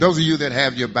Those of you that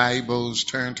have your Bibles,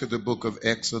 turn to the book of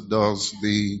Exodus,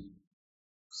 the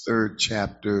third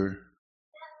chapter.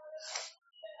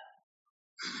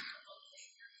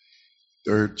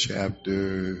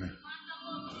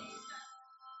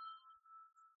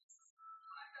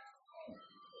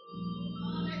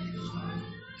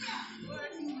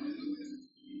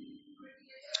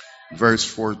 Verse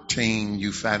 14,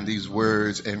 you find these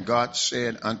words, and God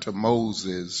said unto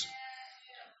Moses,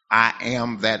 I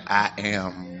am that I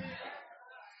am.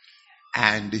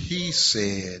 And he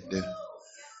said,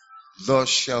 thus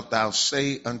shalt thou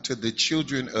say unto the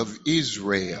children of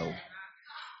Israel,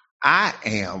 I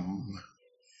am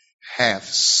hath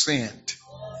sent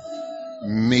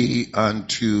me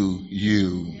unto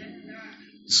you.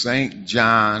 St.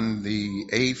 John, the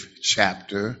 8th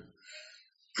chapter,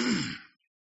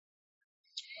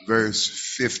 verse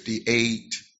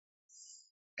 58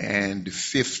 and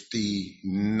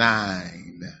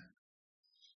 59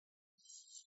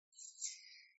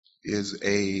 is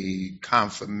a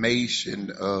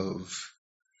confirmation of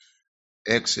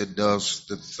Exodus,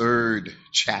 the 3rd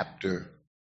chapter,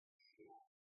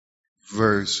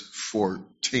 verse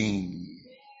 14.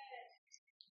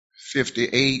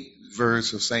 58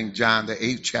 verse of St. John, the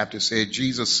 8th chapter said,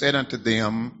 Jesus said unto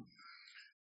them,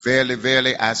 verily,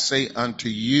 verily, I say unto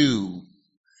you,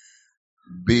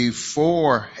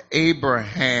 before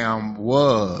Abraham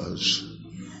was,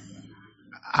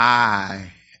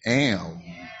 I am.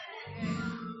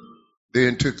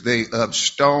 Then took they up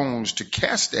stones to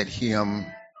cast at him,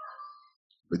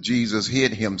 but Jesus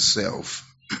hid himself,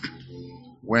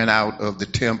 went out of the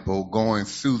temple, going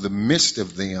through the midst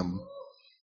of them,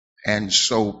 and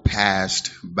so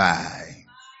passed by.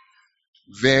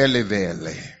 Verily,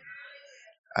 verily,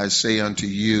 I say unto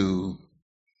you,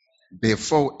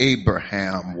 before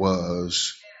Abraham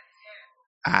was,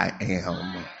 I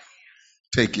am.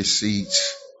 Take your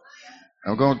seats.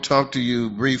 I'm going to talk to you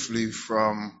briefly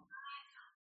from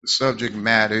the subject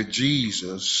matter,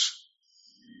 Jesus,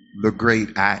 the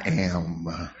great I am.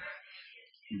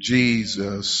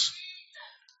 Jesus,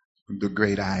 the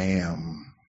great I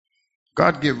am.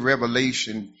 God give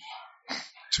revelation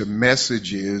to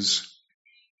messages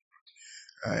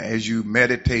as you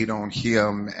meditate on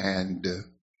him and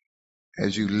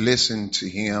as you listen to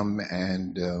him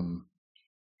and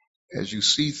as you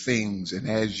see things and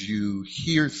as you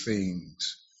hear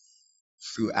things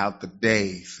throughout the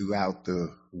day, throughout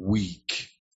the week.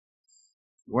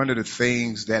 One of the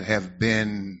things that have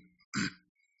been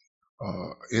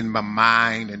in my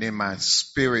mind and in my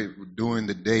spirit during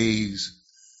the days,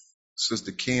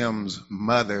 Sister Kim's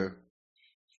mother,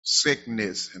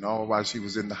 sickness and all while she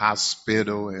was in the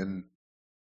hospital, and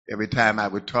every time I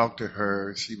would talk to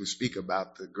her, she would speak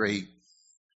about the great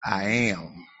I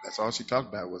am. That's all she talked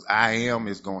about was I am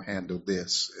is going to handle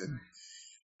this, and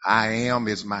I am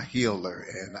is my healer,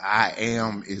 and I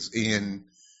am is in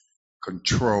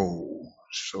control.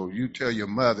 So you tell your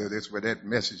mother that's where that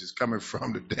message is coming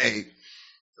from today,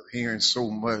 of hearing so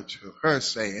much of her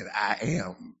saying I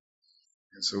am.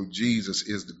 And so Jesus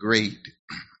is the great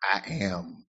I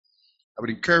am. I would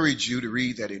encourage you to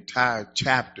read that entire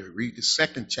chapter. Read the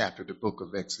 2nd chapter of the book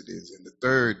of Exodus and the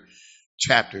 3rd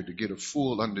chapter to get a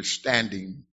full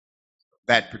understanding of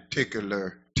that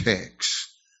particular text.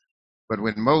 But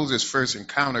when Moses first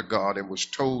encountered God and was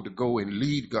told to go and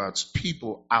lead God's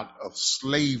people out of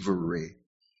slavery,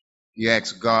 he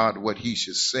asked God what he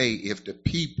should say if the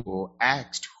people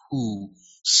asked who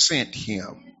sent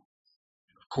him.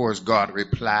 Of course, God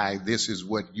replied, this is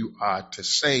what you are to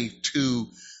say to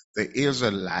the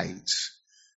Israelites.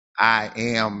 I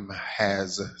am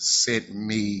has sent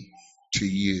me to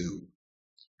you.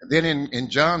 And then in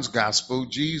John's gospel,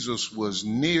 Jesus was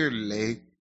nearly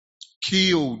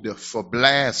killed for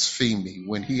blasphemy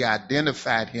when he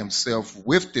identified himself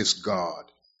with this God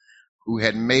who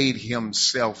had made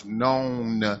himself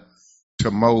known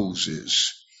to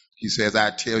Moses. He says,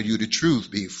 I tell you the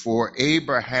truth, before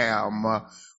Abraham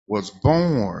was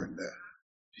born,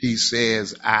 he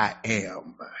says, I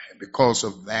am. And because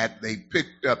of that, they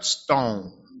picked up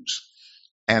stones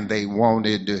and they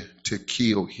wanted to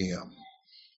kill him.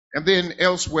 And then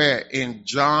elsewhere in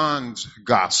John's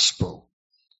gospel,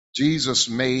 Jesus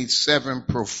made 7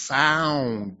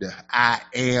 profound I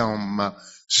am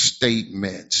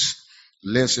statements.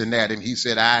 Listen at him. He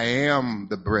said, I am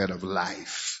the bread of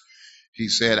life. He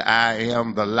said, I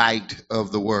am the light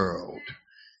of the world.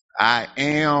 I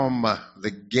am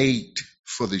the gate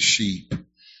for the sheep.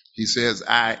 He says,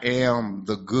 I am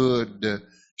the good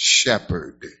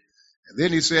shepherd. And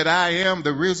then he said, I am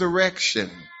the resurrection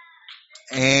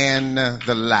and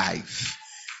the life.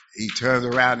 He turns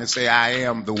around and say, I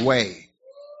am the way,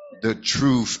 the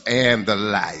truth, and the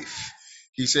life.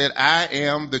 He said, I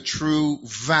am the true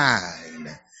vine.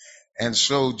 And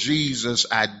so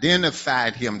Jesus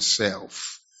identified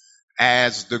himself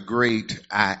as the great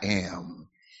I am.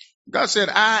 God said,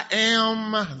 I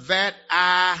am that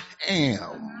I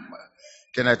am.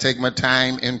 Can I take my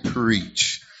time and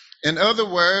preach? In other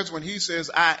words, when he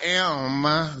says, I am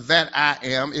that I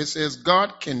am, it says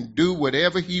God can do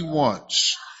whatever he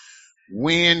wants,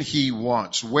 when he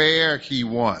wants, where he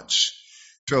wants,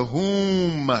 to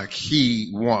whom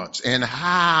he wants, and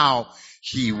how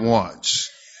he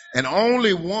wants. And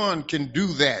only one can do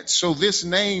that. So this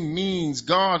name means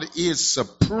God is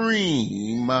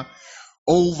supreme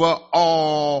over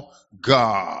all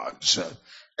gods.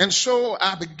 And so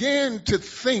I began to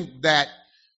think that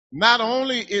not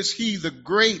only is he the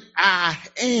great I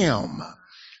am,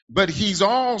 but he's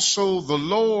also the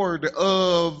Lord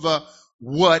of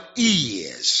what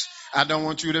is. I don't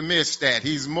want you to miss that.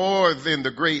 He's more than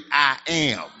the great I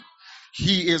am.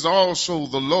 He is also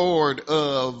the Lord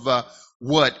of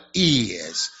what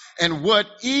is. And what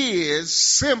is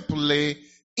simply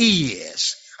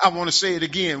is. I want to say it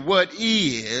again. What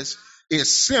is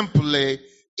simply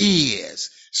is.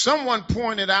 Someone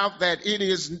pointed out that it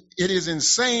is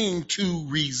insane to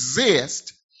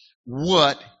resist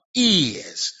what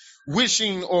is.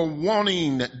 Wishing or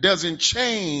wanting doesn't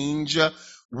change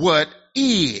what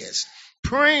is.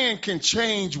 Praying can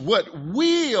change what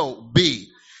will be.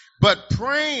 But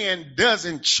praying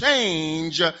doesn't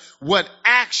change what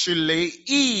actually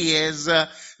is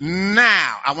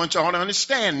now. I want y'all to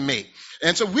understand me.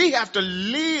 And so we have to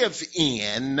live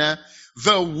in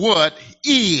the what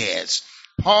is.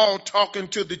 Paul talking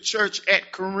to the church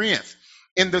at Corinth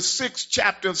in the 6th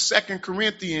chapter of 2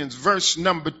 Corinthians, verse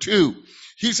number 2.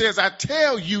 He says, I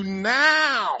tell you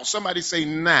now, somebody say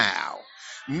now.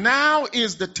 Now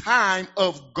is the time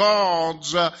of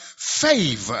God's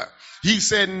favor. He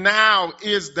said, now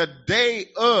is the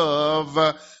day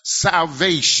of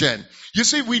salvation. You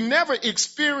see, we never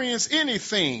experience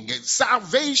anything,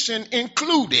 salvation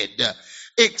included,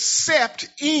 except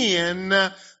in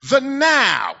the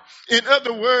now. In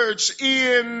other words,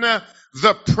 in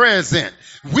the present.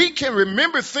 We can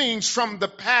remember things from the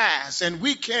past and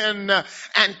we can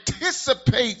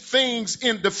anticipate things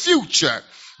in the future.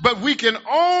 But we can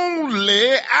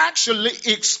only actually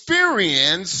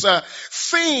experience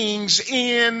things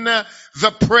in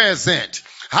the present.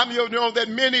 How many of you know that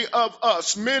many of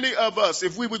us,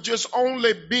 if we would just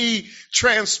only be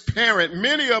transparent,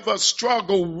 many of us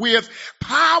struggle with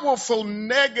powerful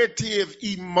negative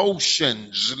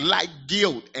emotions like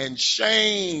guilt and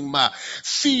shame,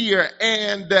 fear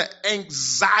and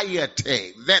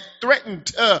anxiety that threaten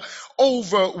to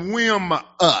overwhelm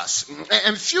us.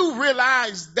 And few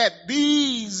realize that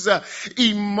these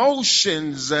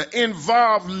emotions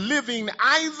involve living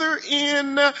either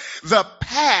in the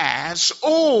past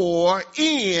or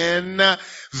in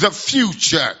the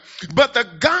future. But the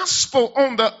gospel,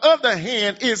 on the other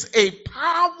hand, is a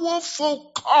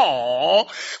powerful call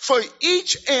for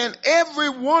each and every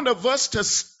one of us to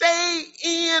stay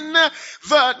in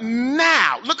the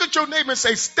now. Look at your neighbor and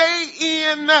say, stay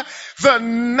in the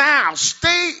now.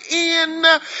 Stay in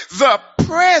the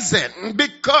present,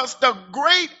 because the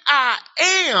great I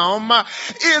am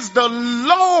is the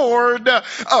Lord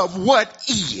of what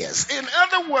is. In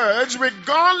other words,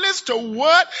 regardless to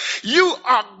what you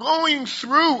are going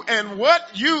through and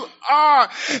what you are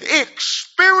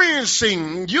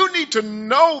experiencing, you need to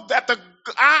know that the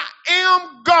I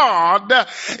am God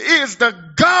is the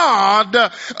God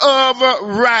of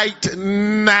right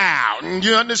now.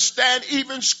 You understand?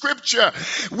 Even scripture,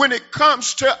 when it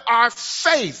comes to our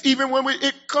faith, even when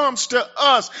it comes to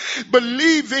us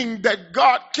believing that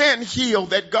God can heal,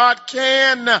 that God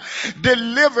can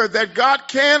deliver, that God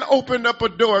can open up a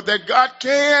door, that God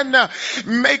can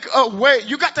make a way.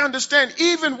 You got to understand,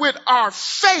 even with our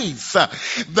faith,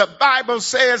 the Bible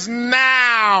says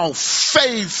now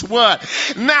faith what?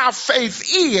 Now faith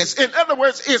is. In other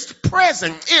words, it's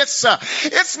present.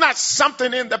 It's not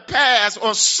something in the past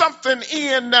or something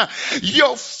in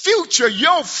your future.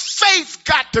 Your faith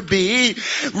got to be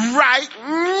right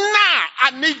now.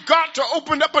 I need God to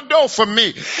open up a door for me.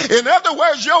 In other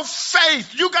words, your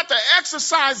faith, you got to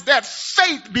exercise that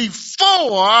faith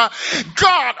before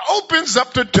God opens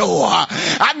up the door.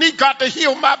 I need God to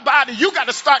heal my body. You got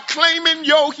to start claiming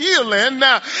your healing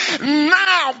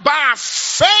now by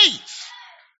faith.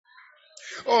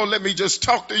 Oh, let me just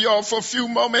talk to y'all for a few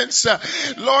moments.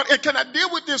 Lord, and can I deal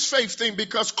with this faith thing?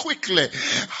 Because quickly,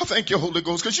 I thank you, Holy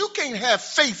Ghost, because you can't have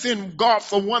faith in God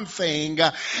for one thing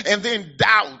and then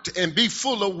doubt and be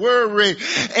full of worry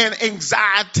and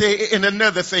anxiety in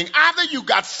another thing. Either you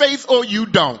got faith or you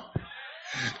don't.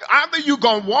 Either you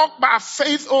gonna walk by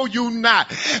faith or you not.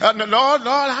 Lord,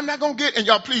 I'm not gonna get, and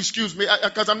y'all please excuse me,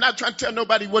 because I'm not trying to tell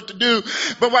nobody what to do.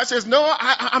 But what says, no,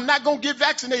 I'm not gonna get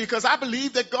vaccinated because I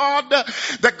believe that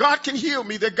God can heal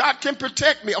me, that God can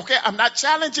protect me. Okay, I'm not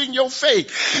challenging your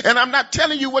faith, and I'm not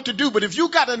telling you what to do. But if you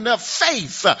got enough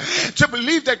faith to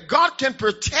believe that God can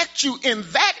protect you in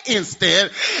that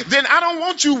instant, then I don't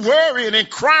want you worrying and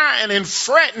crying and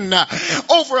fretting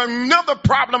over another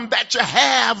problem that you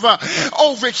have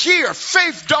over here.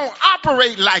 Faith don't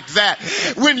operate like that.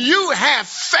 When you have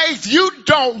faith, you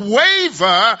don't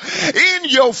waver in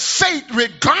your faith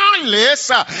regardless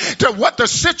to what the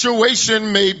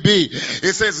situation may be.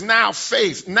 It says now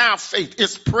faith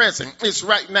is present. It's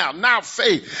right now. Now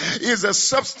faith is a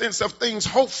substance of things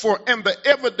hoped for and the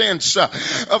evidence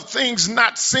of things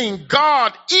not seen.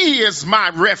 God is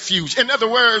my refuge. In other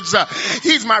words,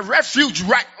 he's my refuge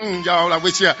right, y'all, I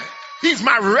wish you. He's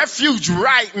my refuge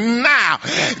right now.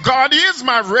 God is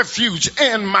my refuge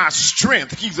and my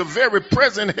strength. He's a very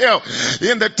present help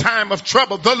in the time of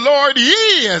trouble. The Lord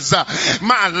is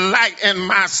my light and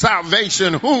my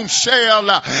salvation. Whom shall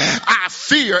I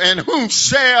fear and whom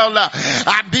shall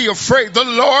I be afraid? The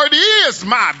Lord is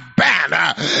my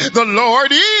banner. The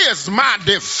Lord is my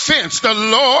defense. The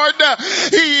Lord,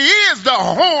 he is the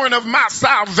horn of my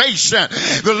salvation.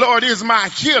 The Lord is my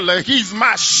healer. He's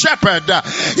my shepherd.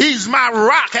 He's my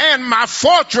rock and my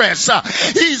fortress.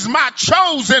 He's my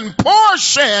chosen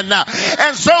portion.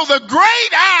 And so the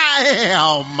great I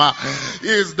am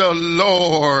is the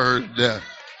Lord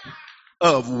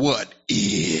of what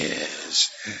is.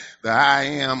 The I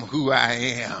am who I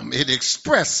am. It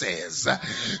expresses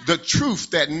the truth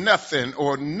that nothing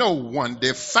or no one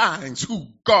defines who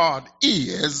God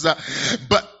is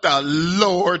but the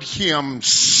Lord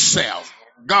himself.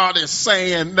 God is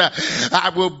saying,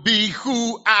 I will be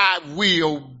who I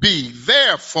will be.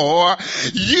 Therefore,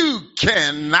 you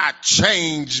cannot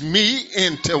change me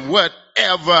into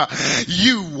whatever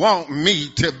you want me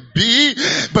to be,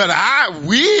 but I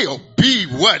will be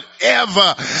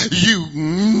whatever you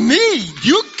need.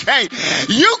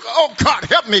 Oh God,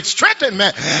 help me, strengthen me.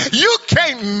 You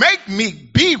can't make me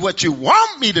be what you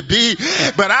want me to be,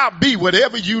 but I'll be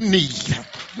whatever you need.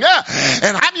 Yeah,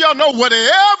 and how do y'all know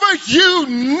whatever you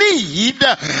need,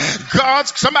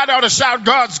 somebody ought to shout,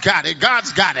 God's got it,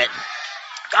 God's got it.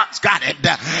 God's got it.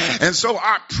 And so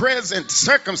our present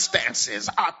circumstances,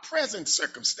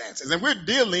 and we're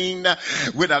dealing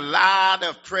with a lot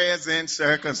of present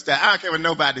circumstances. I don't care what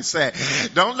nobody say.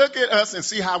 Don't look at us and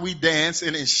see how we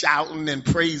dancing and shouting and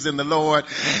praising the Lord.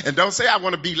 And don't say, I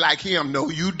want to be like him. No,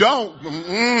 you don't.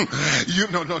 No,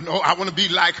 I want to be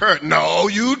like her. No,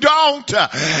 you don't.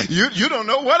 You don't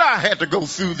know what I had to go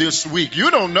through this week.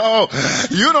 You don't know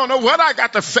what I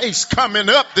got to face coming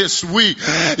up this week.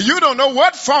 You don't know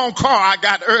what phone call I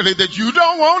got early that you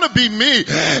don't want to be me.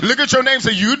 Look at your name and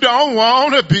say, you don't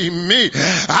want to be me.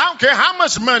 I don't care how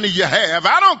much money you have.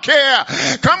 I don't care.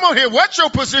 Come on here. What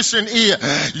your position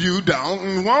is. You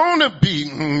don't want to be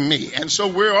me. And so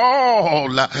we all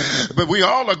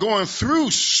are going through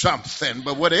something.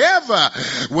 But whatever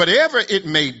it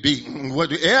may be,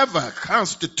 whatever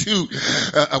constitute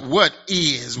what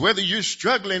is, whether you're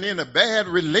struggling in a bad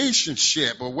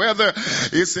relationship or whether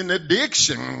it's an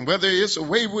addiction, whether it's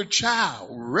a wayward child,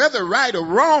 whether right or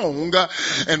wrong,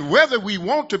 and whether we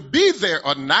want to be there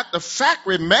or not, the fact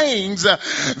remains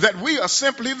that we are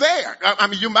simply there. I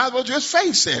mean, you might as well just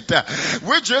face it.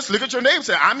 We're just, look at your neighbor and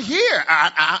say, I'm here.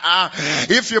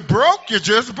 If you're broke, you're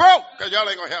just broke. Because y'all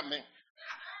ain't going to help me.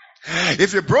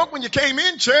 If you're broke when you came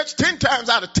in church, 10 times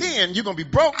out of 10, you're going to be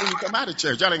broke when you come out of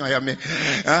church. Y'all ain't going to help me.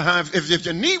 If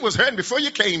your knee was hurting before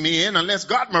you came in, unless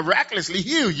God miraculously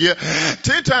healed you,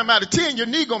 10 times out of 10, your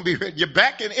knee going to be hurting your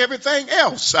back and everything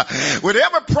else.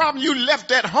 Whatever problem you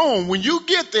left at home, when you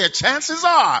get there, chances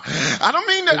are, I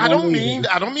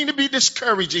don't mean to be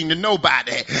discouraging to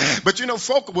nobody, but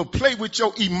folk will play with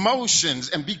your emotions,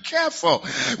 and be careful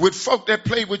with folk that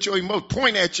play with your emotions.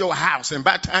 Point at your house, and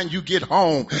by the time you get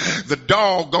home, the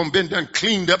dog gonna been done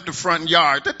cleaned up the front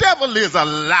yard. The devil is a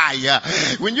liar.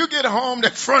 When you get home,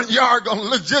 that front yard gonna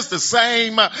look just the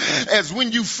same as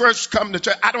when you first come to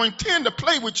church. I don't intend to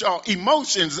play with your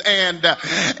emotions and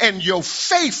your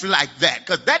faith like that,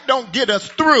 because that don't get us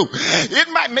through. It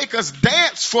might make us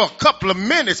dance for a couple of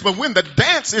minutes, but when the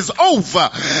dance is over,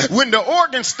 when the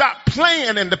organ stop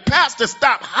playing and the pastor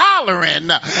stop hollering,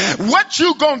 what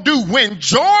you gonna do when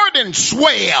Jordan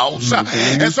swells?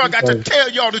 And so I got to tell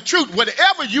y'all the truth.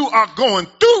 Whatever you are going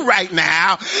through right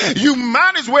now, you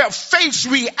might as well face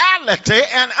reality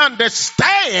and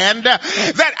understand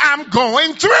that I'm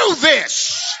going through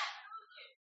this.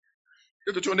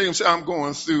 Look at your name and say, I'm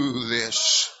going through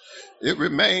this. It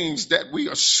remains that we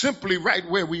are simply right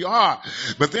where we are.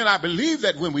 But then I believe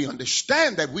that when we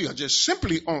understand that we are just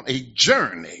simply on a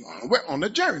journey, we're on a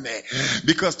journey,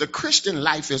 because the Christian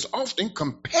life is often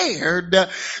compared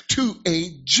to a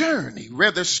journey,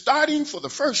 whether starting for the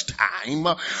first time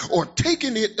or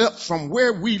taking it up from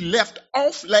where we left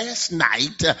off last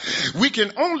night. We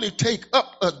can only take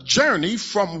up a journey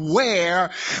from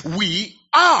where we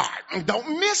are.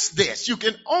 Don't miss this. You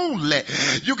can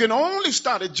only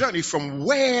start a journey from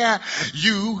where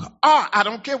you are. I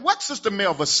don't care what Sister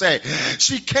Melva said.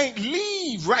 She can't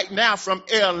leave right now from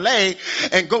LA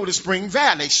and go to Spring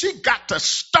Valley. She got to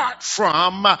start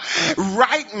from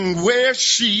right where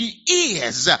she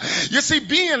is. You see,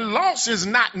 being lost is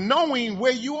not knowing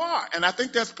where you are. And I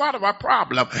think that's part of our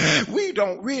problem. We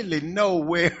don't really know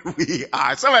where we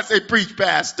are. Somebody say, preach,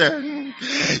 Pastor.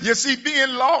 You see,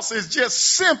 being lost is just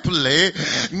simply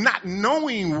not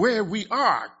knowing where we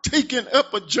are. Taking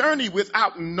up a journey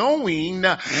without knowing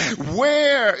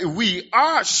where we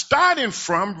are starting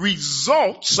from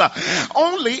results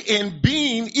only in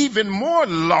being even more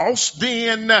lost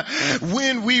than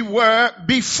when we were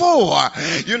before.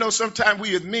 You know, sometimes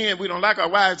we as men, we don't like our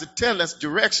wives to tell us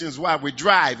directions while we're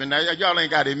driving. Now, y'all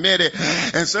ain't got to admit it.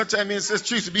 And sometimes me and Sister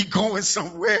Teresa be going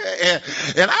somewhere,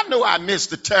 and I know I missed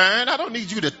the turn. I don't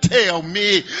need you to tell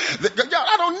me.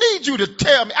 I don't need you to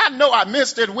tell me. I know I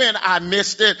missed it when I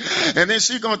missed it. And then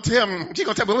she's going to tell me,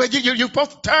 well, you're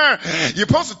supposed to turn. You're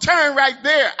supposed to turn right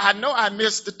there. I know I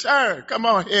missed the turn. Come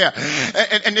on here.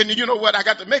 And then, you know what? I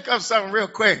got to make up something real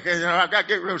quick. And, I got to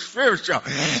get real spiritual.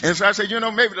 And so I said,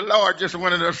 maybe the Lord just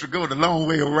wanted us to go the long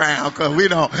way around, because we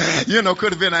don't,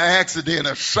 could have been an accident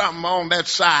or something on that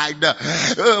side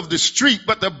of the street.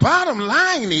 But the bottom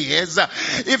line is,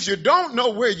 if you don't know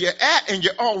where you're at and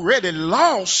you're already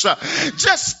lost,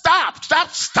 just stop.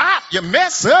 You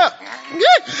mess up.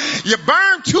 You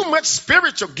burn too much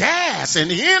spiritual gas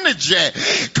and energy.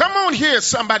 Come on here,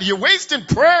 somebody. You're wasting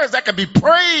prayers that can be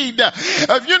prayed,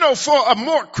 for a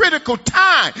more critical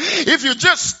time. If you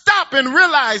just stop and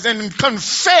realize and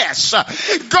confess,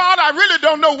 God, I really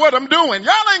don't know what I'm doing.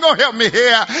 Y'all ain't gonna help me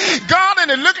here. God,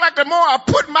 and it looked like the more I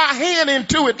put my hand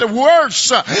into it, the worse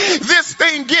this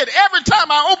thing get. Every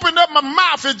time I open up my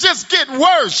mouth, it just get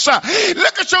worse.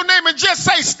 Look at your name and just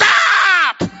say,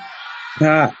 stop.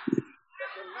 Recognize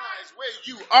where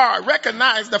you are.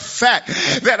 Recognize the fact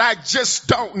that I just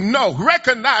don't know.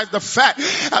 Recognize the fact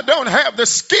I don't have the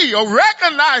skill.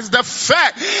 Recognize the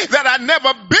fact that I've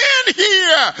never been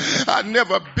here. I've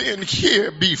never been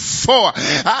here before.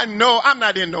 I know I'm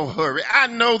not in no hurry. I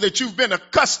know that you've been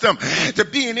accustomed to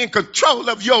being in control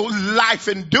of your life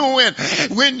and doing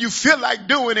when you feel like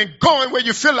doing and going where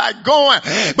you feel like going.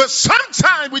 But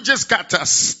sometimes we just got to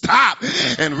stop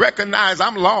and recognize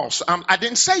I'm lost. I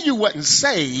didn't say you wasn't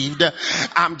saved.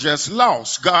 I'm just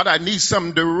lost. God, I need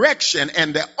some direction.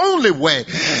 And the only way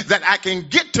that I can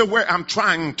get to where I'm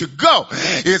trying to go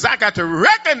is I got to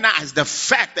recognize the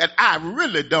fact that I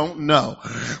really don't know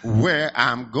where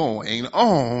I'm going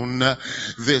on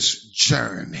this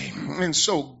journey. And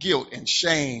so guilt and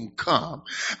shame come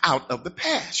out of the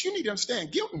past. You need to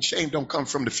understand, guilt and shame don't come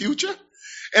from the future.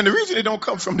 And the reason they don't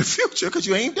come from the future, because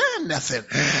you ain't done nothing.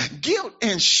 Guilt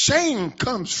and shame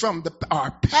comes from our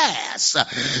past.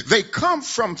 They come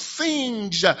from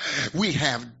things we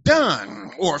have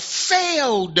done or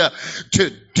failed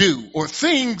to do, or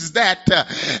things that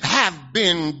have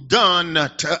been done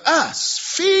to us.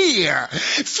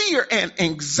 Fear and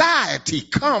anxiety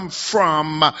come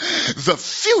from the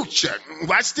future.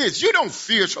 Watch this. You don't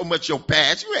fear so much your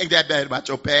past. You ain't that bad about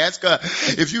your past.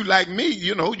 If you like me,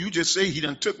 you just say he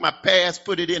done took my past,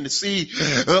 put it in the sea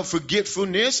of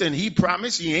forgetfulness, and he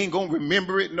promised he ain't gonna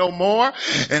remember it no more.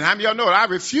 And y'all know I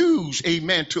refuse,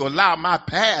 amen, to allow my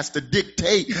past to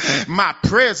dictate my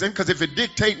present, because if it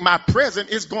dictate my present,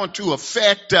 it's going to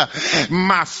affect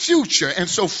my future. And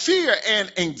so fear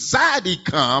and anxiety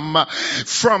come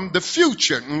from the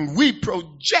future. We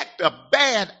project a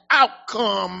bad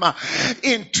outcome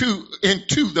into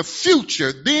the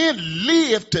future, then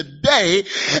live today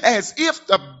as if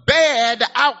the bad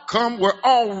outcome were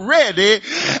already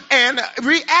an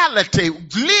reality.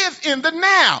 Live in the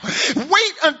now.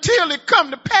 Wait until it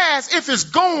come to pass if it's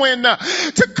going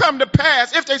to come to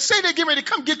pass. If they say they're getting ready to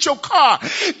come get your car,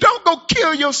 don't go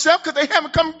kill yourself because they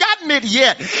haven't come gotten it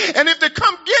yet. And if they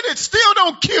come get it, still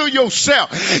don't kill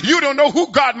yourself. You don't know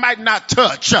who God might not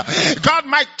touch. God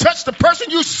might touch the person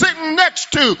you're sitting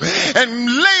next to and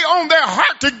lay on their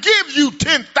heart to give you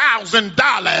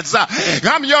 $10,000.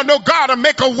 How many of y'all know God will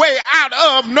make a way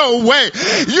out of no way?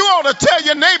 You ought to tell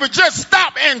your neighbor, just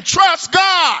stop and trust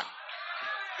God.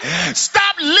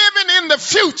 Stop living in the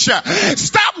future.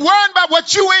 Stop worrying about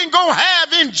what you ain't gonna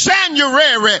have in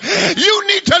January. You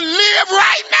need to live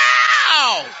right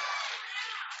now.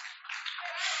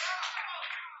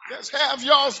 Let's have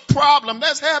y'all's problem.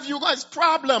 Let's have you guys'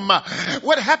 problem.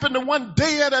 What happened to one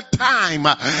day at a time?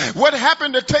 What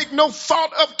happened to take no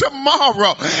thought of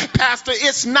tomorrow? Pastor,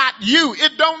 it's not you.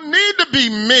 It don't need to be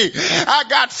me. I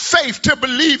got faith to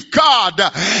believe God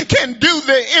can do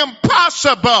the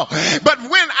impossible. But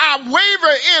when I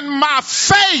waver in my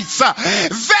faith,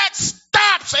 that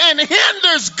stops and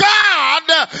hinders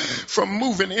God from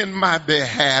moving in my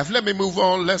behalf. Let me move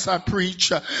on lest I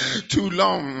preach too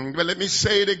long. But let me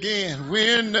say it again.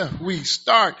 When we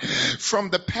start from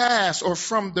the past or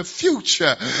from the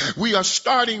future, we are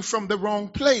starting from the wrong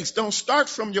place. Don't start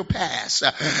from your past.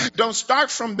 Don't start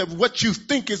from what you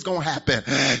think is going to happen.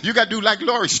 You got to do like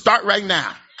Lori, start right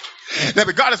now. That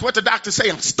regardless what the doctors say,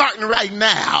 I'm starting right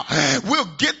now. We'll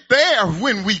get there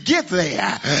when we get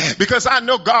there because I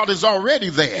know God is already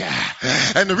there.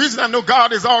 And the reason I know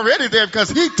God is already there because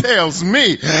he tells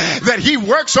me that he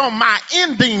works on my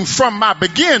ending from my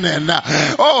beginning.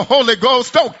 Oh, Holy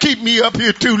Ghost, don't keep me up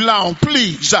here too long,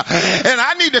 please. And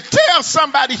I need to tell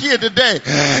somebody here today,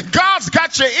 God's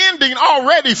got your ending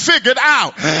already figured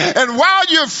out. And while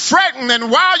you're fretting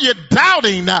and while you're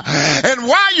doubting and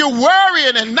while you're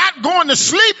worrying and not going to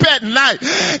sleep at night,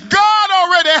 God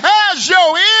already has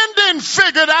your ending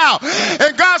figured out.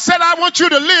 And God said, I want you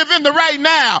to live in the right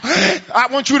now. I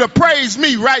want you to praise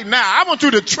me right now. I want you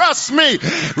to trust me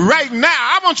right now.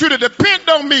 I want you to depend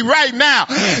on me right now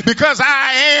because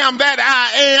I am that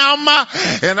I am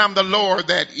and I'm the Lord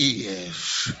that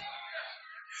is.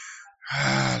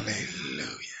 Hallelujah.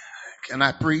 Can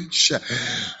I preach?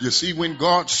 You see, when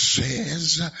God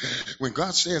says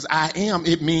I am,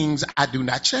 it means I do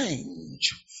not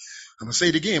change. I'm going to say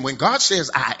it again. When God says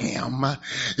I am,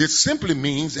 it simply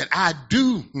means that I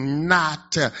do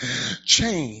not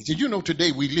change. And you know,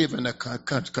 today we live in a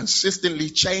consistently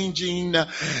changing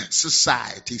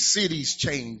society. Cities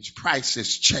change,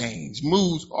 prices change,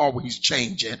 moods always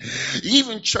changing.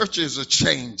 Even churches are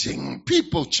changing.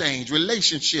 People change,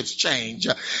 relationships change.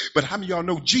 But how many of y'all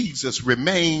know Jesus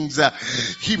remains,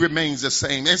 he remains the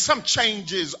same. And some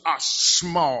changes are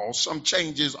small. Some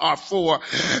changes are for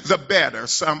the better.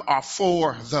 Some are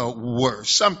for the worse.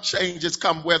 Some changes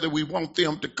come whether we want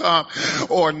them to come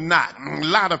or not. A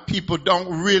lot of people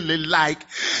don't really like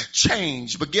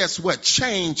change, but guess what?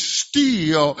 Change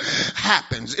still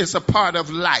happens. It's a part of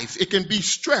life. It can be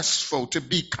stressful to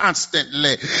be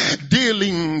constantly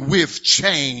dealing with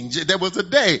change. There was a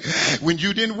day when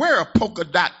you didn't wear a polka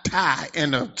dot tie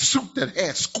and a suit that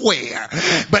had square,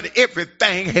 but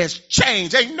everything has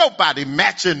changed. Ain't nobody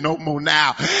matching no more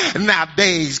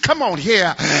nowadays. Come on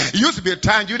here. Used to be a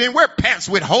time you didn't wear pants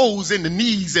with holes in the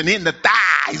knees and in the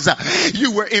thighs.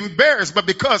 You were embarrassed, but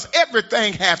because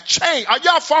everything have changed. Are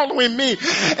y'all following me?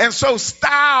 And so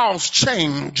styles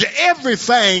change.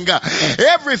 Everything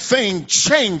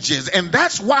changes. And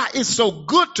that's why it's so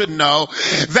good to know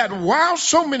that while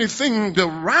so many things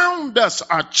around us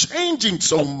are changing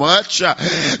so much,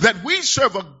 that we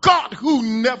serve a God who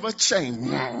never changes.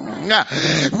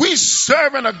 We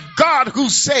serve a God who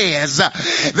says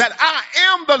that I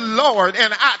am the Lord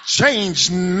and I change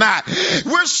not.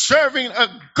 We're serving a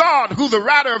God who the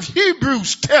writer of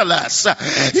Hebrews tell us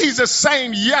he's the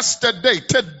same yesterday,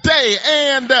 today,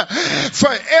 and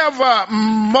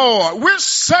forevermore. We're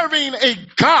serving a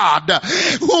God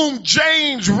whom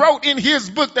James wrote in his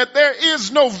book that there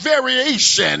is no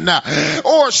variation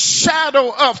or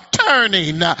shadow of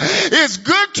turning. It's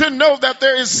good to know that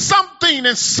there is something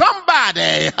and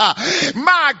somebody,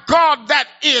 my God, that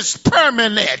is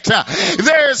permanent.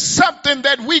 There is something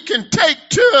that we can take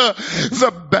to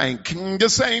the bank. The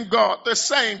same God, the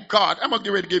same God. I'm going to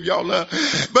get ready to give y'all love.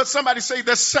 But somebody say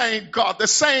the same God, the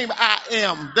same I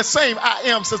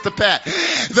am, Sister Pat.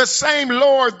 The same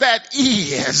Lord that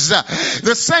is,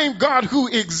 the same God who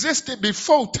existed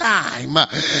before time,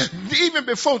 even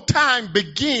before time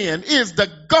began, is the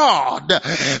God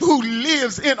who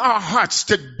lives in our hearts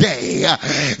today.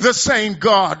 The same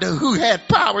God who had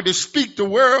power to speak the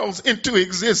worlds into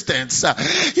existence.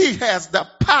 He has the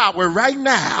power right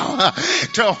now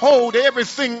to hold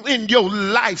everything in your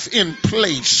life in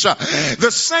place.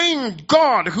 The same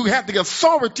God who had the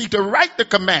authority to write the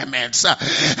commandments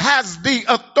has the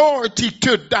authority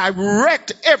to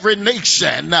direct every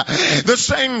nation. The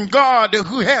same God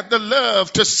who had the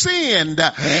love to send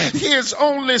his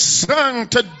only son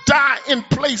to die in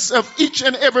place of each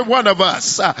and every one of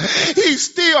us. He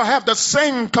still have the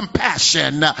same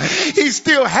compassion. He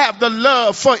still have the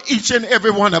love for each and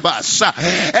every one of us.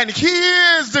 And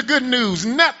here's the good news.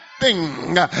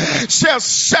 Nothing shall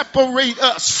separate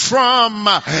us from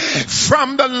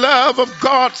the love of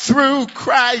God through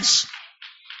Christ.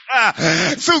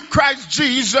 Through Christ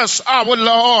Jesus our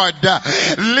Lord.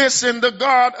 Listen, the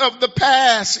God of the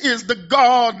past is the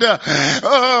God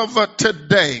of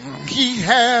today. He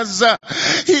has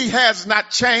not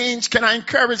changed. Can I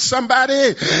encourage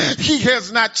somebody? He has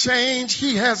not changed.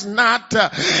 He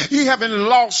haven't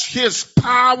lost his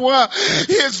power.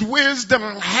 His wisdom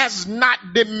has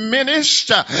not diminished,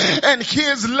 and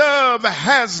his love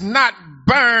has not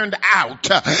burned out.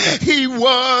 He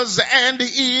was and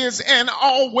is and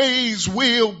always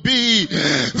will be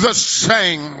the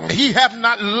same. He have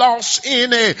not lost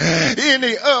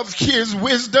any of his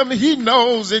wisdom. He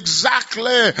knows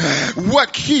exactly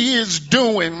what he is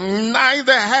doing.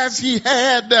 Neither has he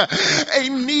had a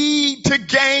need to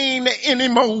gain any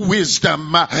more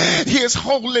wisdom. His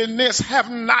holiness have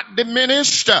not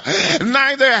diminished.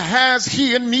 Neither has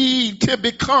he a need to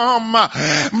become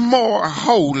more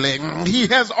holy. He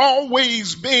has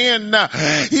always been,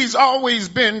 he's always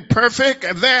been perfect.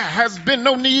 There has been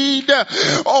no need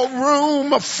or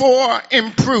room for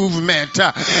improvement.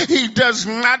 He does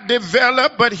not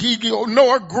develop, but he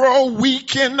nor grow,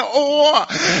 weaken, or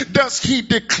does he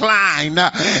decline.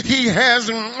 He has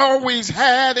always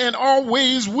had and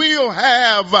always will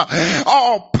have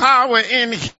all power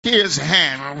in his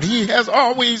hand. He has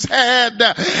always had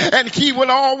and he will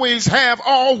always have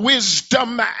all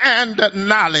wisdom and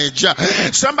knowledge.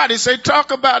 Somebody say,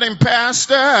 talk about him,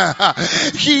 Pastor.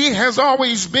 He has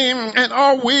always been and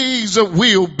always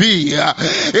will be.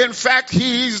 In fact,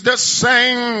 he's the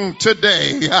same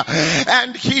today,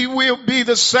 and he will be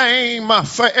the same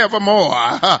forevermore.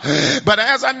 But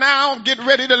as I now get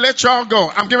ready to let y'all go,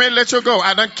 I'm getting ready to let you go.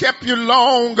 I done kept you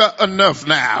long enough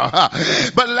now.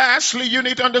 But lastly, you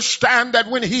need to understand that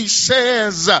when he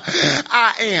says,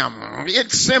 I am,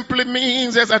 it simply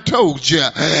means, as I told you,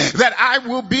 that I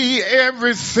will be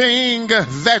everything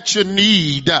that you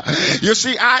need. You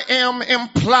see, I am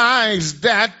implies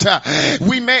that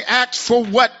we may ask for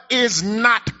what is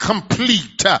not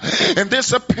complete. And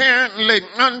this apparently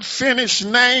unfinished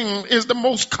name is the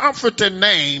most comforting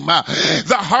name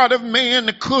the heart of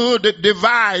man could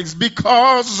devise,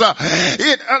 because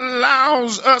it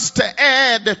allows us to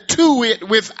add to it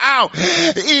without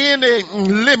any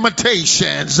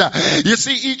limitations. You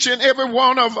see, each and every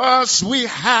one of us, we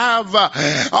have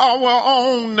our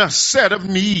own set of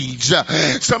needs.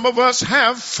 Some of us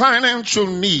have financial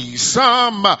needs.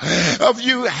 Some of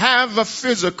you have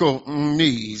physical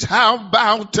needs. How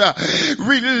about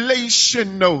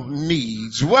relational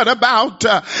needs? What about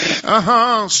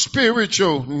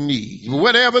spiritual needs?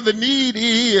 Whatever the need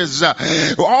is,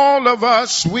 all of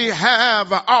us, we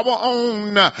have our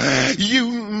own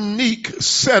unique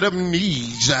set of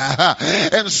needs.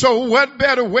 And so what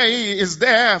better way is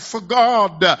there for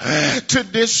God to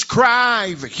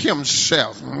describe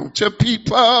himself to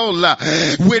people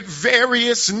with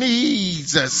various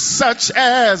needs, such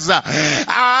as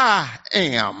I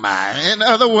am. In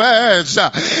other words,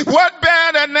 what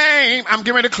better name, I'm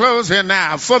getting ready to close here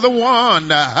now, for the one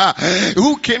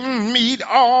who can meet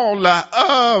all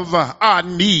of our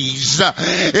needs.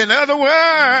 In other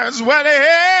words,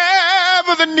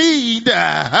 whatever the need,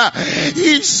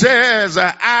 he says,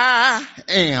 I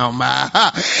am.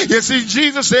 You see,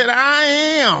 Jesus said, I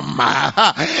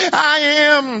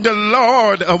am the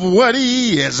Lord of what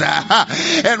he is.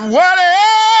 And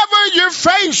whatever you're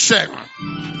facing,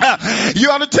 You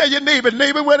ought to tell your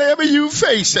neighbor, whatever you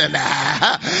facing,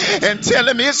 and tell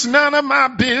him it's none of my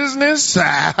business.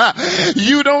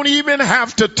 You don't even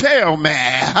have to tell me.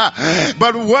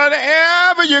 But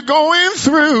whatever you're going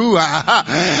through,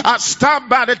 I stopped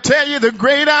by to tell you the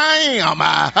great I am.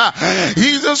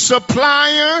 He's a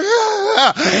supplier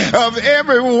of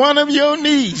every one of your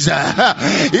needs.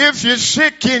 If you're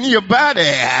sick in your body,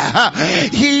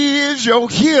 he is your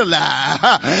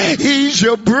healer. He's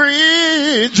your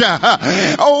bridge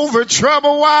over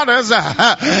troubled waters.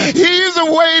 He's a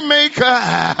way maker.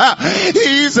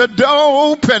 He's a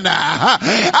door opener.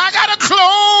 I gotta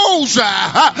close,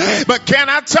 but can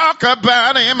I talk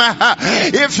about him?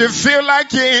 If you feel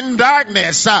like you're in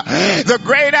darkness, the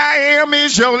great I am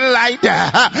is your light.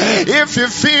 If you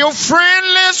feel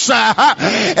friendless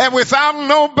and without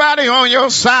nobody on your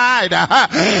side,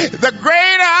 the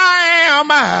great I am,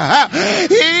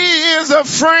 he is a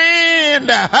friend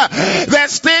that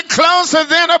stick closer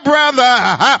than a brother.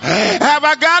 Have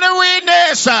I got a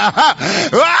witness?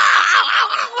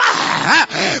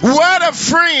 What a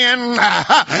friend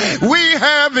we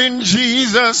have in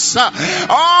Jesus.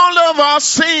 All of our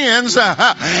sins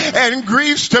and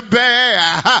griefs to bear.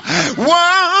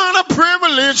 What a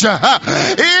privilege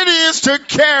it is to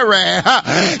carry.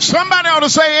 Somebody ought to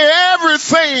say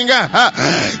everything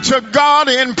to God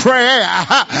in prayer.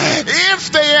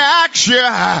 If they ask you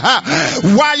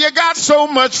why you got so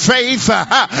much faith,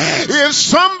 if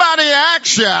somebody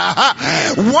asks you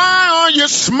why are you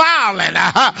smiling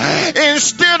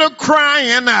instead of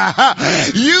crying,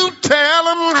 you tell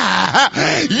them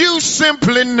you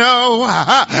simply know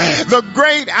the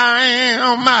great I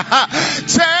am.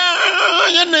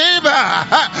 Tell your neighbor,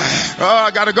 oh,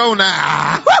 I gotta go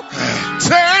now.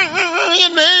 Tell your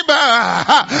neighbor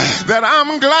that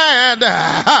I'm glad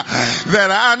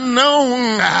that I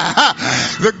know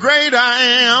the great I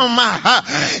am.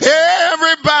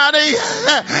 Everybody,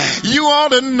 you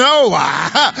ought to know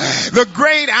the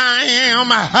great I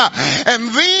am. And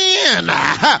then,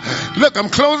 look, I'm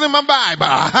closing my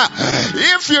Bible.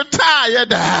 If you're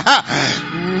tired,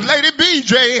 Lady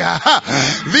BJ,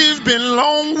 these been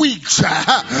long weeks.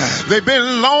 They've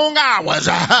been long hours.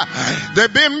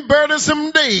 They've been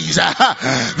burdensome days.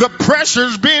 The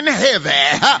pressure's been heavy.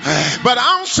 But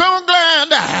I'm so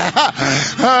glad.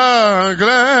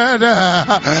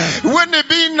 Wouldn't it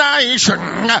be nice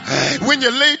when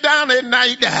you lay down at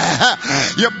night,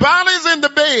 your body's in the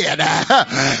bed,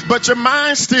 but your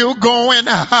mind's still going?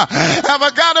 Have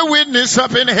I got a witness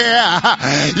up in here?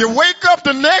 You wake up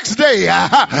the next day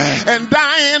and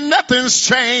dying, nothing's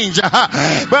changed.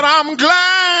 But I'm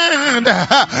glad.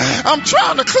 I'm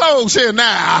trying to close here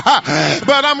now,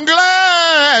 but I'm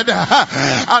glad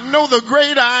I know the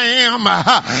great I am.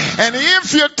 And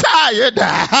if you're tired,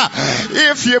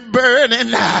 if you're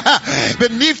burning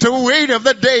beneath the weight of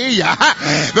the day,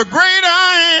 the great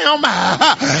I am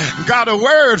got a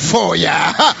word for you.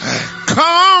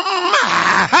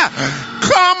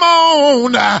 Come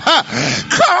on,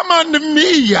 come unto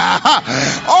me,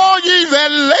 all ye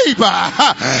that labor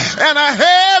and are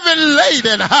heavy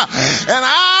laden, and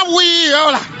I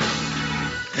will.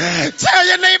 Tell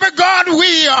your neighbor, God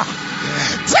will.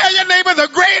 Tell your neighbor, the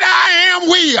great I am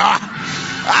will.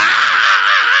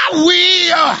 I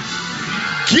will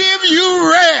give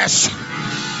you rest.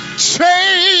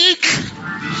 Take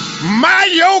my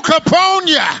yoke upon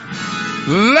you.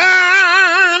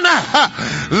 Learn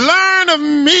of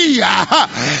me.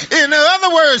 In other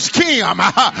words, Kim,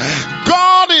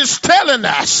 God is telling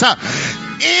us,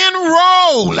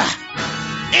 enroll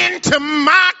into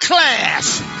my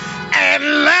class and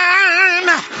learn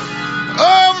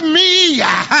of me.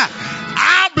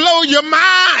 I'll blow your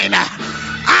mind.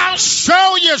 I'll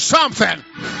show you something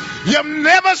you've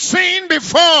never seen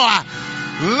before.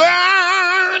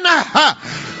 Learn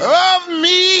of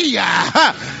me.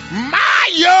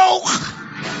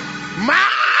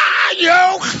 My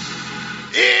yoke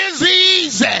is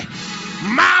easy.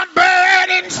 My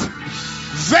burdens,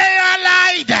 they are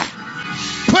light.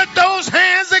 Put those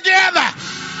hands together.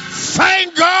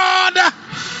 Thank God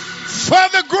for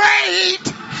the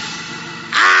great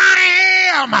I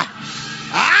am.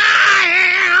 I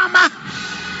am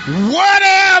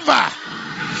whatever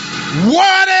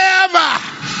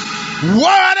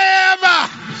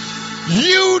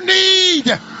you need.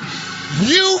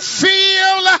 You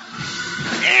feel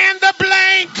in the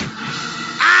blank.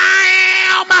 I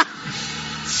am.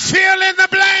 Fill in the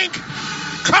blank.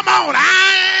 Come on,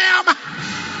 I am.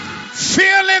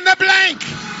 Fill in the blank.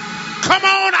 Come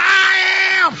on, I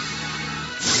am.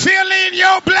 Fill in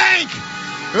your blank.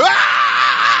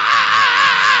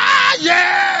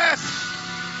 Yes.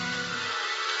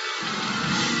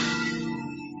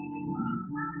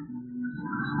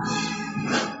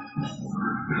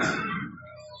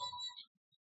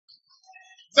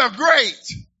 the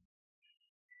great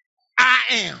I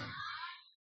am.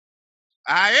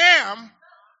 I am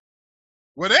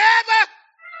whatever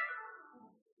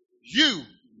you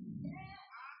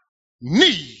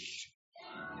need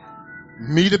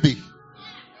me to be.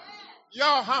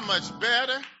 Y'all, how much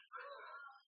better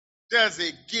does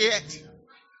it get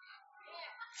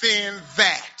than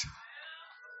that?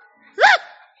 Woo!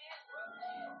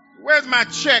 Where's my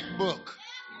checkbook?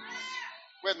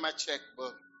 Where's my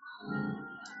checkbook?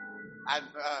 I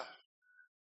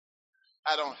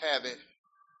don't have it.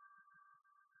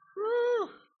 Woo.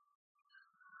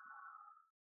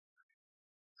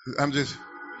 I'm just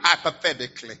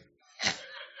hypothetically.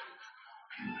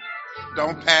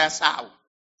 Don't pass out.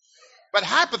 But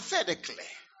hypothetically,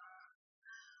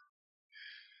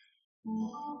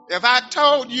 if I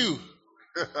told you,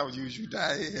 I'll use you,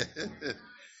 Diane.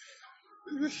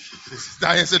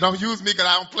 Diane said, don't use me because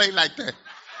I don't play like that.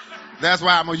 That's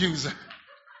why I'm going to use her.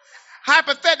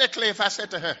 Hypothetically, if I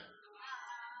said to her,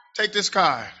 take this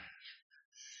card.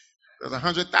 There's a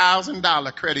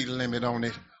 $100,000 credit limit on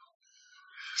it.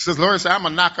 She says, Lord said, I'm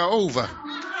going to knock her over.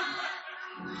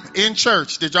 In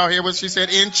church. Did y'all hear what she said?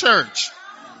 In church.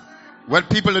 What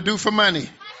people do for money.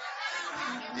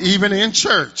 Even in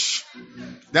church.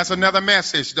 That's another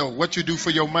message, though. What you do for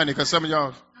your money. Because some of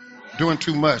y'all doing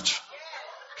too much.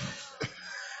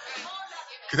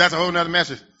 Because that's a whole nother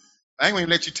message. I ain't going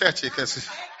to let you touch it.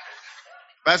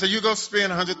 But I said, you go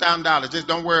spend $100,000. Just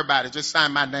don't worry about it. Just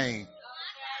sign my name.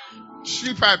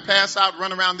 She probably pass out,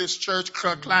 run around this church,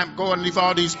 climb, go underneath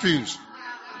all these pews.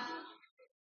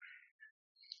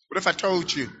 What if I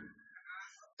told you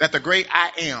that the great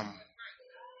I am,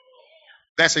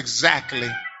 that's exactly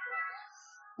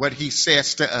what he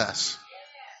says to us.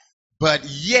 But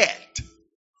yet,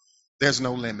 there's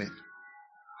no limit.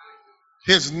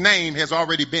 His name has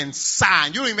already been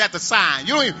signed. You don't even have to sign.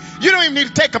 You don't even need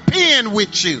to take a pen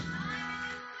with you.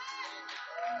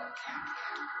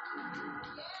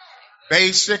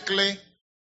 Basically,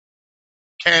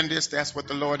 Candace, that's what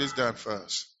the Lord has done for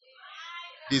us.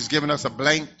 He's given us a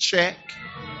blank check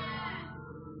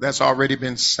that's already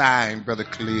been signed, Brother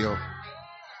Khalil.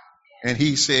 And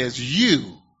he says,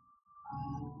 you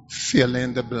fill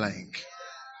in the blank.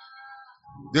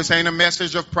 This ain't a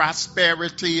message of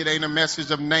prosperity. It ain't a message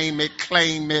of name it,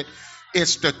 claim it.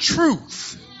 It's the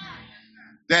truth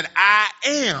that I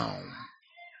am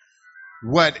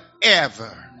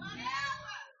whatever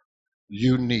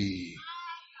you need.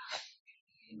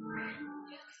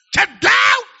 To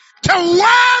doubt, to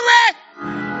worry,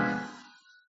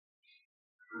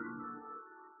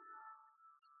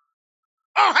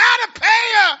 or how to pay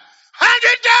a $100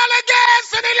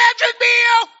 gas and electric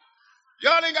bill.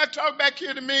 Y'all ain't got to talk back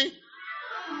here to me.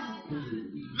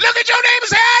 Look at your neighbor and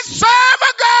say, I serve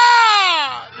a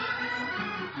God.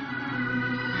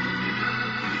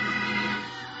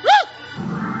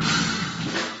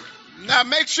 Woo! Now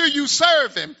make sure you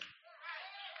serve him.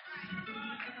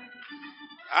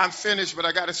 I'm finished, but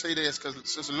I got to say this because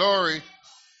Sister Lori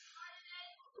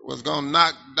was going to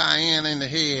knock Diane in the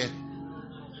head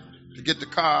to get the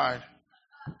card.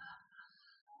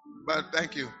 But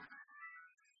thank you.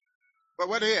 But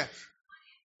what if?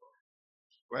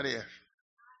 What if?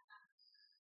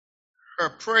 Her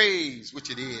praise, which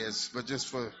it is, but just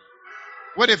for,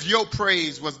 what if your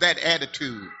praise was that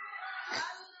attitude?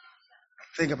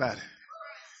 Think about it.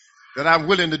 That I'm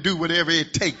willing to do whatever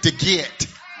it takes to get.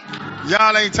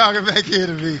 Y'all ain't talking back here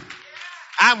to me.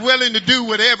 I'm willing to do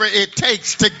whatever it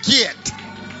takes to get.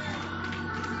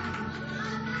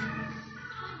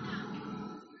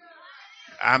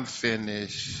 I'm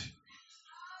finished.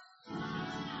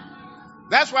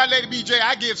 That's why, Lady BJ,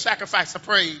 I give sacrifice of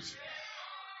praise.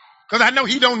 Because I know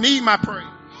he don't need my praise.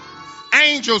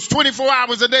 Angels 24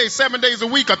 hours a day, 7 days a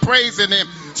week are praising him.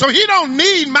 So he don't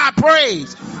need my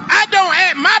praise. I don't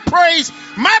add my praise.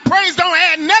 My praise don't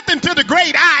add nothing to the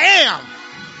great I am.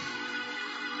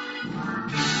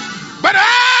 But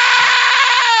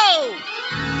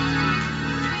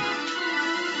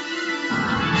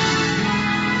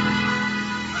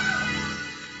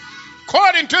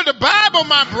according to the Bible,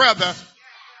 my brother,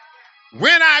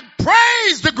 when I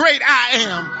praise the great I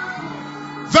am,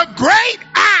 the great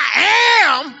I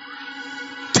am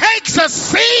takes a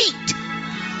seat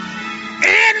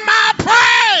in my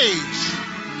praise.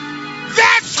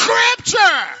 That's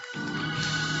scripture.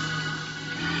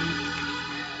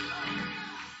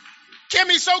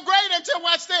 Kimmy's so great until,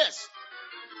 watch this,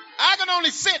 I can only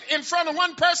sit in front of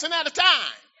one person at a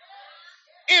time,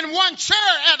 in one chair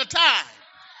at a time.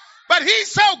 But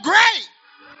he's so great,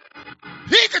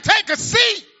 he could take a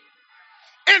seat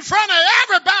in front of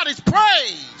everybody's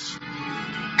praise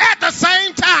at the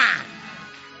same time.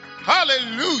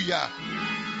 Hallelujah.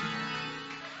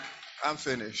 I'm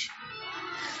finished.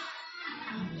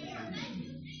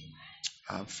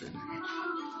 I'm finished.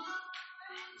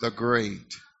 The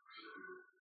great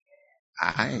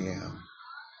I am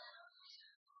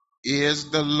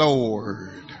is the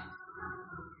Lord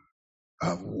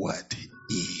of what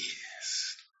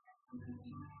is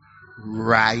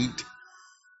right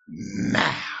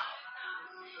now.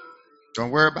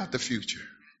 Don't worry about the future.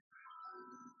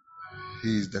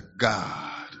 He's the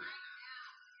God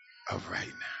of right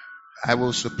now. I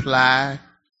will supply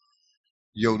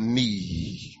your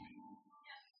need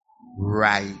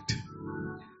right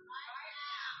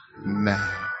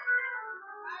now.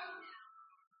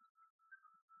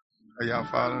 Are y'all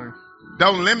following?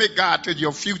 Don't limit God to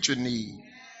your future need,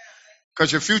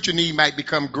 because your future need might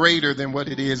become greater than what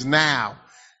it is now.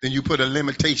 Then you put a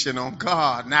limitation on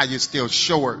God. Now you're still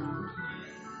short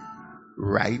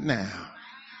right now.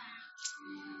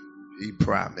 He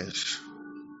promised.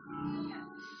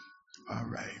 All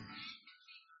right.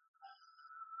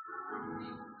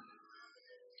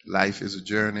 Life is a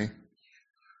journey.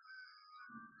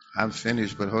 I'm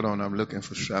finished, but hold on. I'm looking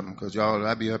for something, because y'all,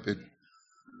 I'll be up at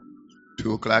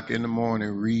 2 o'clock in the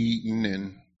morning reading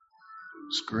and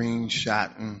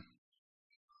screenshotting.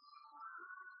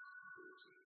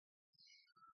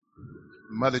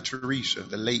 Mother Teresa,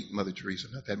 the late Mother Teresa,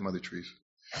 not that Mother Teresa.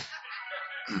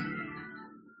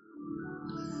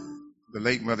 The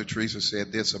late Mother Teresa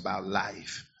said this about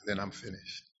life. Then I'm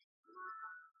finished.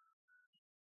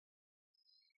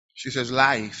 She says,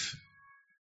 life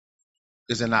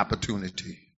is an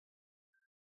opportunity.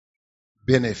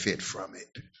 Benefit from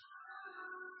it.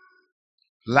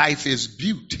 Life is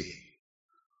beauty.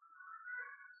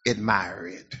 Admire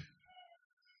it.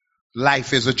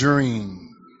 Life is a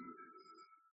dream.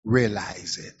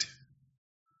 Realize it.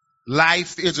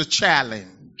 Life is a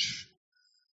challenge.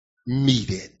 Meet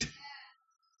it.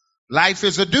 Life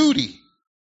is a duty.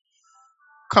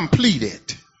 Complete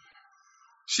it.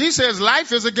 She says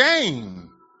life is a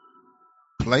game.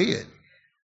 Play it.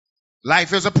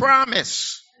 Life is a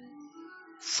promise.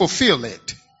 Fulfill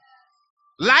it.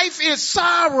 Life is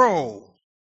sorrow.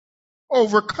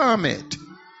 Overcome it.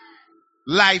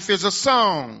 Life is a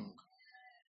song.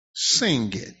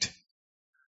 Sing it.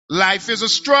 Life is a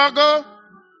struggle.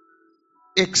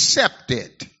 Accept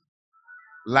it.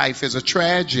 Life is a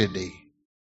tragedy.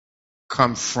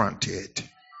 Confront it.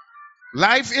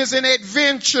 Life is an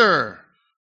adventure.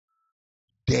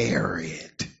 Dare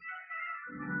it.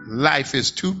 Life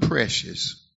is too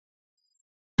precious.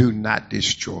 Do not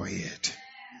destroy it.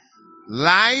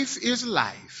 Life is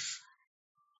life.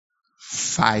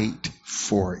 Fight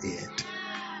for it.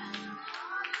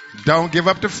 Don't give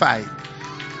up the fight.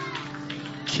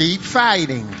 Keep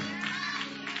fighting.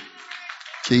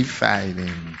 Keep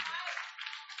fighting.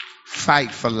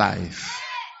 Fight for life.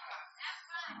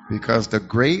 Because the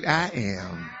great I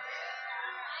am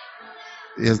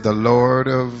is the Lord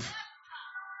of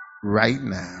right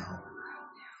now.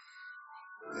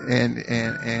 And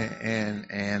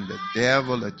the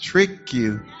devil will trick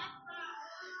you.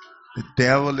 The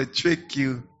devil will trick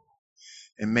you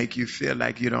and make you feel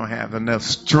like you don't have enough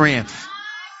strength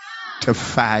to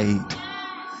fight.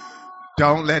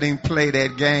 Don't let him play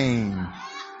that game.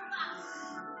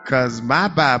 Because my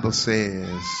Bible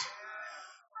says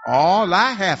all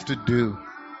I have to do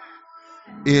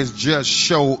is just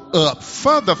show up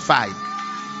for the fight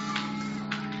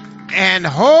and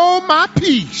hold my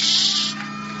peace.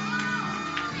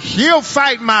 He'll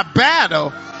fight my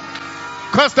battle,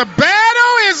 because the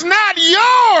battle is not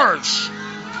yours.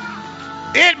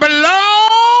 It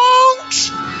belongs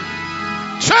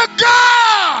to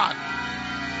God.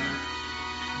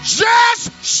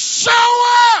 Just show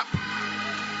up.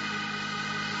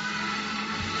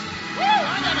 Woo,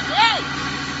 I gotta go.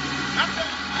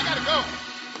 I gotta go.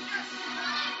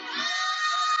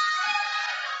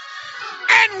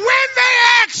 And when they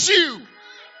ask you,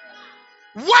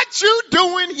 what you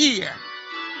doing here?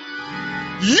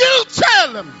 You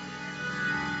tell them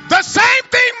the same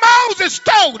thing Moses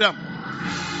told them.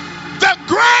 The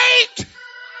great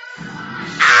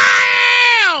I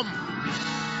am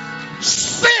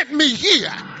sent me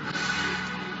here.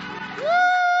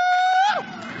 Woo!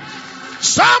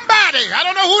 Somebody, I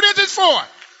don't know who this is for.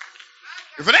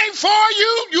 If it ain't for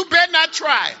you, you better not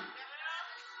try it.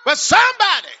 But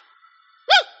somebody,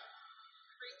 woo,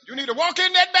 you need to walk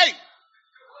in that bank.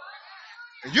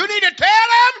 And you need to tell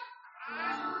them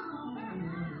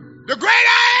the great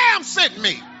I am sent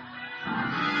me.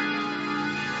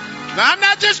 Now, I'm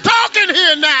not just talking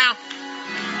here now.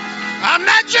 I'm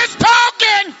not just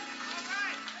talking.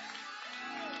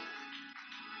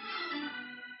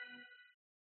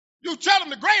 You You tell them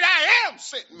the great I am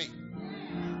sent me.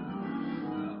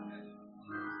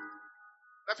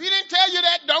 If he didn't tell you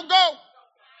that, don't go.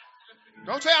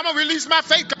 Don't say, I'm going to release my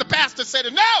faith because the pastor said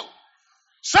it. No.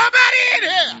 Somebody in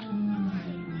here.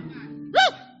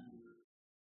 Woo.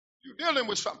 You're dealing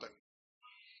with something.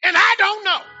 And I don't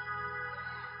know.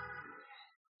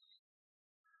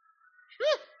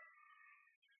 Woo.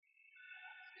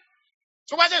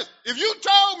 So watch this. If you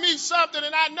told me something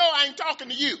and I know I ain't talking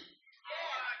to you.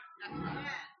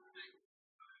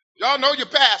 Y'all know your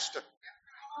pastor.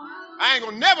 I ain't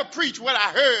going to never preach what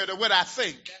I heard or what I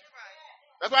think.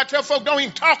 That's why I tell folk, don't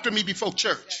even talk to me before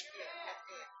church.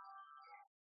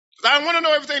 Because I don't want to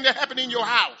know everything that happened in your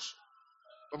house.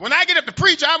 But when I get up to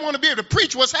preach, I want to be able to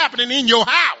preach what's happening in your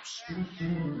house.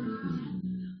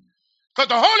 Because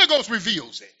the Holy Ghost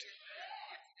reveals it.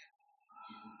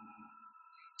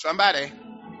 Somebody,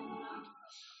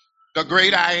 the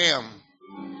great I am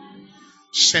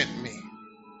sent me.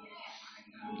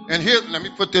 And here, let me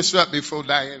put this up before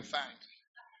Diane finds it.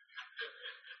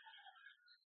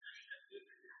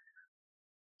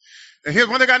 And here's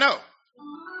one thing I know.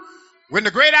 When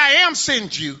the great I am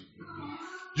sends you,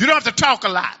 you don't have to talk a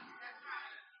lot.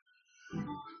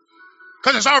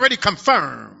 Because it's already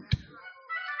confirmed.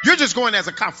 You're just going as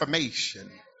a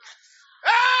confirmation.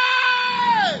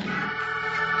 Hey!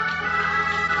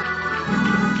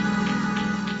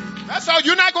 That's all.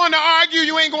 You're not going to argue.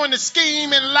 You ain't going to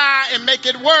scheme and lie and make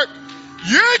it work.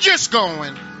 You're just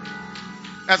going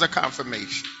as a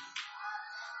confirmation.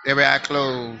 Every eye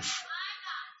closed.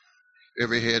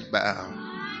 Every head bowed.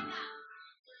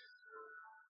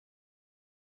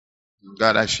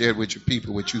 God, I shared with your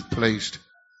people what you've placed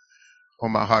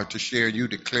on my heart to share. You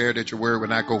declared that your word would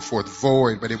not go forth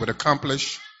void, but it would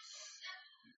accomplish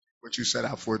what you set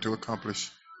out for it to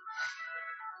accomplish.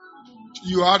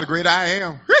 You are the great I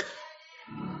am.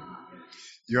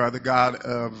 You are the God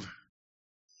of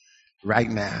right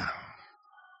now.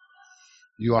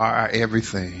 You are our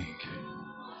everything.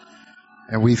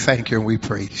 And we thank you and we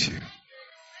praise you.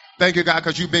 Thank you, God,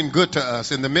 because you've been good to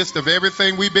us in the midst of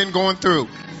everything we've been going through.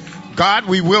 God,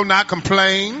 we will not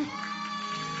complain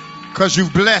because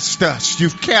you've blessed us.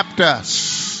 You've kept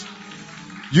us.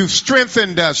 You've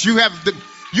strengthened us. You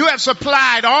have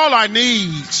supplied all our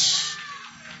needs.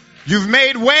 You've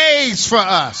made ways for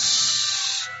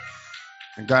us.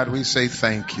 And God, we say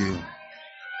thank you.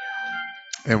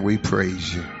 And we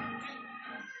praise you.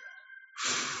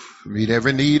 Meet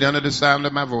every need under the sound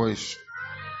of my voice.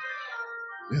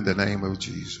 In the name of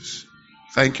Jesus.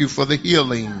 Thank you for the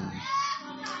healing.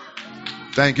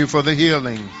 Thank you for the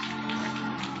healing.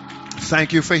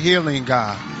 Thank you for healing,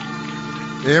 God.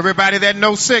 Everybody that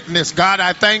knows sickness, God,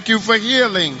 I thank you for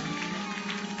healing.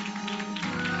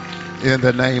 In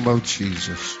the name of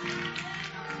Jesus.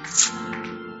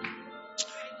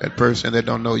 That person that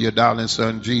don't know your darling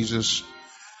son Jesus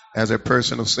as a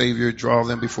personal Savior, draw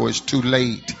them before it's too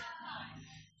late.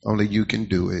 Only you can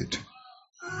do it.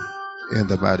 In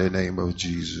the mighty name of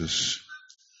Jesus.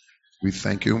 We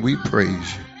thank you and we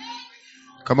praise you.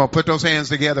 Come on, put those hands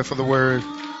together for the word.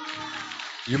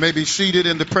 You may be seated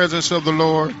in the presence of the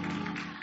Lord.